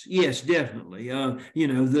 Yes, definitely.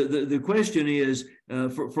 The question is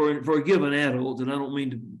for a given adult, and I don't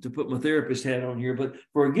mean to put my therapist hat on here, but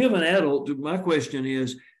for a given adult, my question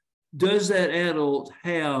is, does that adult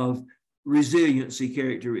have resiliency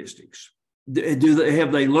characteristics?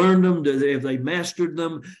 Have they learned them? Have they mastered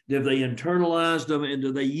them? Have they internalized them? And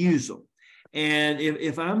do they use them? And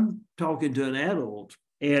if I'm talking to an adult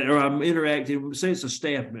or I'm interacting, say it's a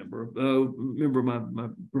staff member, member of my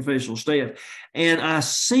professional staff, and I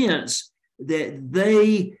sense that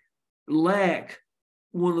they lack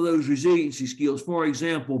one of those resiliency skills. For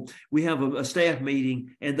example, we have a staff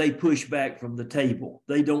meeting and they push back from the table.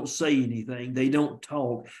 They don't say anything. They don't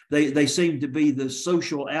talk. They seem to be the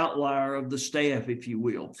social outlier of the staff, if you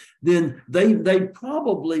will. Then they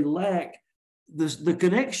probably lack the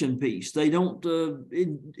connection piece. They don't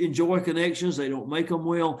enjoy connections. They don't make them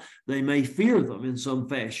well. They may fear them in some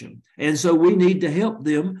fashion. And so we need to help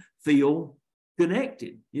them feel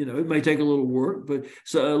connected. It may take a little work, but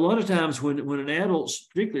so a lot of times when an adult,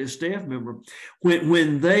 particularly a staff member,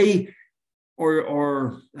 when they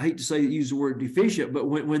are, I hate to use the word deficient, but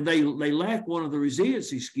when they lack one of the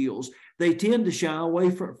resiliency skills, they tend to shy away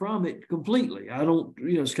from it completely.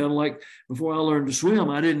 It's kind of like before I learned to swim,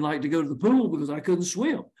 I didn't like to go to the pool because I couldn't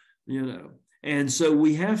swim, And so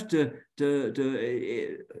we have to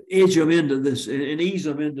edge them into this and ease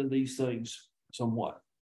them into these things somewhat.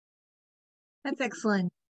 That's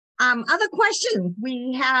excellent. Other questions?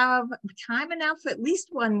 We have time enough for at least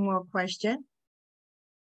one more question.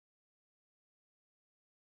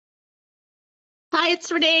 Hi,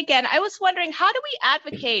 it's Renee again. I was wondering, how do we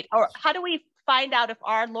advocate or how do we find out if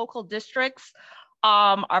our local districts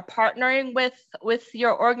are partnering with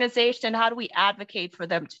your organization? How do we advocate for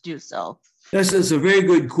them to do so? That's a very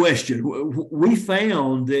good question. We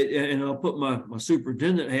found that, and I'll put my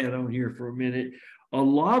superintendent hat on here for a minute, a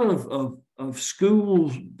lot of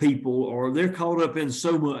school people they're caught up in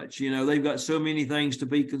so much, they've got so many things to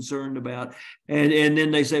be concerned about. And then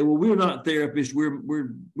they say, well, we're not therapists,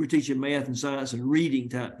 we're teaching math and science and reading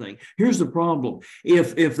type thing. Here's the problem.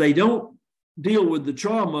 If they don't deal with the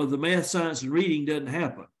trauma, the math, science, and reading doesn't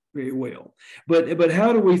happen very well. But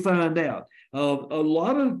how do we find out? A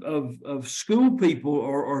lot of school people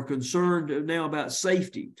are concerned now about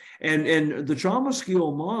safety, and the trauma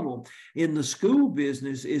skill model in the school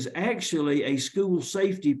business is actually a school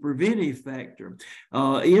safety preventive factor.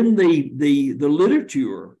 In the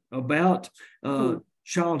literature about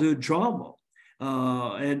childhood trauma,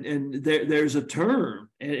 and there's a term,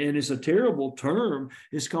 and it's a terrible term.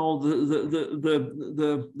 It's called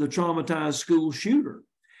the traumatized school shooter.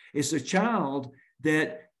 It's a child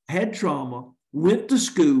that had trauma, went to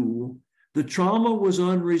school, the trauma was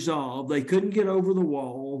unresolved, they couldn't get over the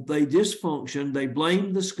wall, they dysfunctioned, they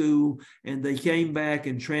blamed the school, and they came back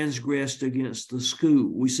and transgressed against the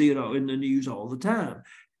school. We see it all in the news all the time.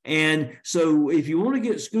 And so if you want to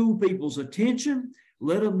get school people's attention,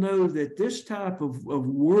 let them know that this type of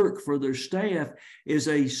work for their staff is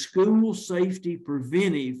a school safety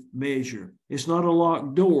preventive measure. It's not a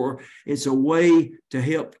locked door. It's a way to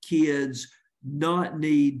help kids not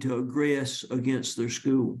need to aggress against their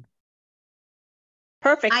school.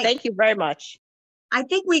 Perfect. Thank you very much. I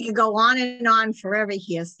think we could go on and on forever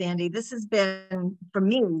here, Sandy. This has been, for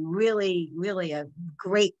me, really, really a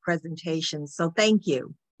great presentation. So thank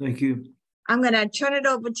you. Thank you. I'm going to turn it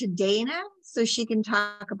over to Dana so she can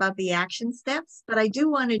talk about the action steps, but I do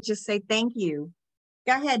want to just say thank you.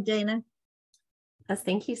 Go ahead, Dana. Yes,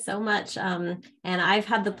 thank you so much. And I've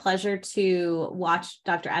had the pleasure to watch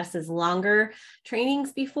Dr. Addis's longer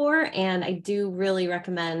trainings before, and I do really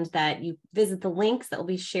recommend that you visit the links that will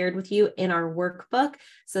be shared with you in our workbook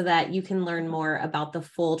so that you can learn more about the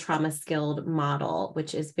full trauma skilled model,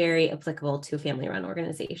 which is very applicable to family-run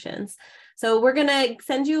organizations. So we're going to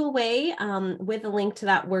send you away with a link to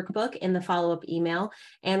that workbook in the follow-up email.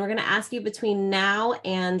 And we're going to ask you between now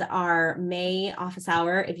and our May office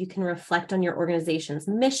hour if you can reflect on your organization's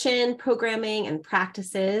mission, programming, and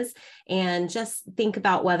practices, and just think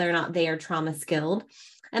about whether or not they are trauma skilled.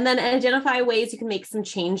 And then identify ways you can make some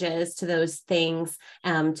changes to those things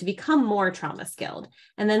to become more trauma skilled.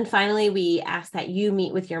 And then finally, we ask that you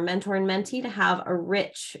meet with your mentor and mentee to have a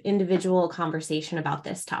rich individual conversation about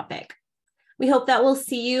this topic. We hope that we'll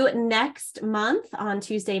see you next month on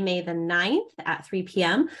Tuesday, May the 9th at 3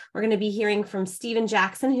 p.m. We're going to be hearing from Stephen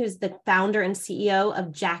Jackson, who's the founder and CEO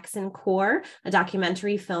of Jackson Core, a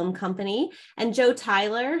documentary film company, and Joe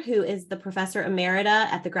Tyler, who is the professor emerita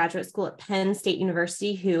at the graduate school at Penn State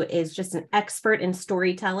University, who is just an expert in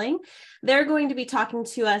storytelling. They're going to be talking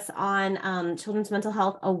to us on Children's Mental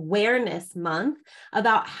Health Awareness Month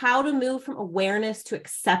about how to move from awareness to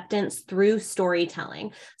acceptance through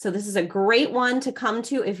storytelling. So this is a great one to come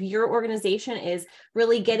to if your organization is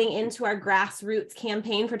really getting into our grassroots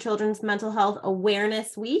campaign for Children's Mental Health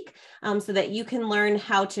Awareness Week, so that you can learn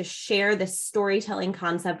how to share this storytelling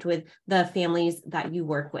concept with the families that you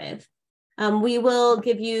work with. We will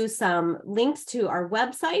give you some links to our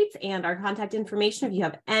websites and our contact information. If you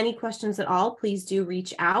have any questions at all, please do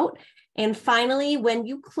reach out. And finally, when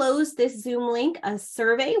you close this Zoom link, a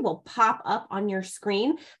survey will pop up on your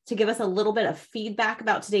screen to give us a little bit of feedback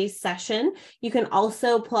about today's session. You can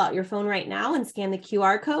also pull out your phone right now and scan the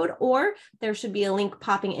QR code, or there should be a link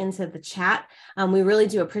popping into the chat. We really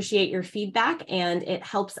do appreciate your feedback, and it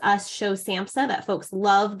helps us show SAMHSA that folks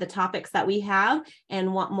love the topics that we have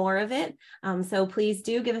and want more of it. So please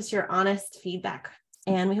do give us your honest feedback,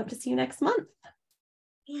 and we hope to see you next month.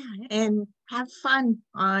 Yeah, and have fun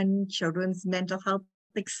on Children's Mental Health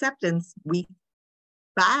Acceptance Week.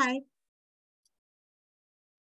 Bye.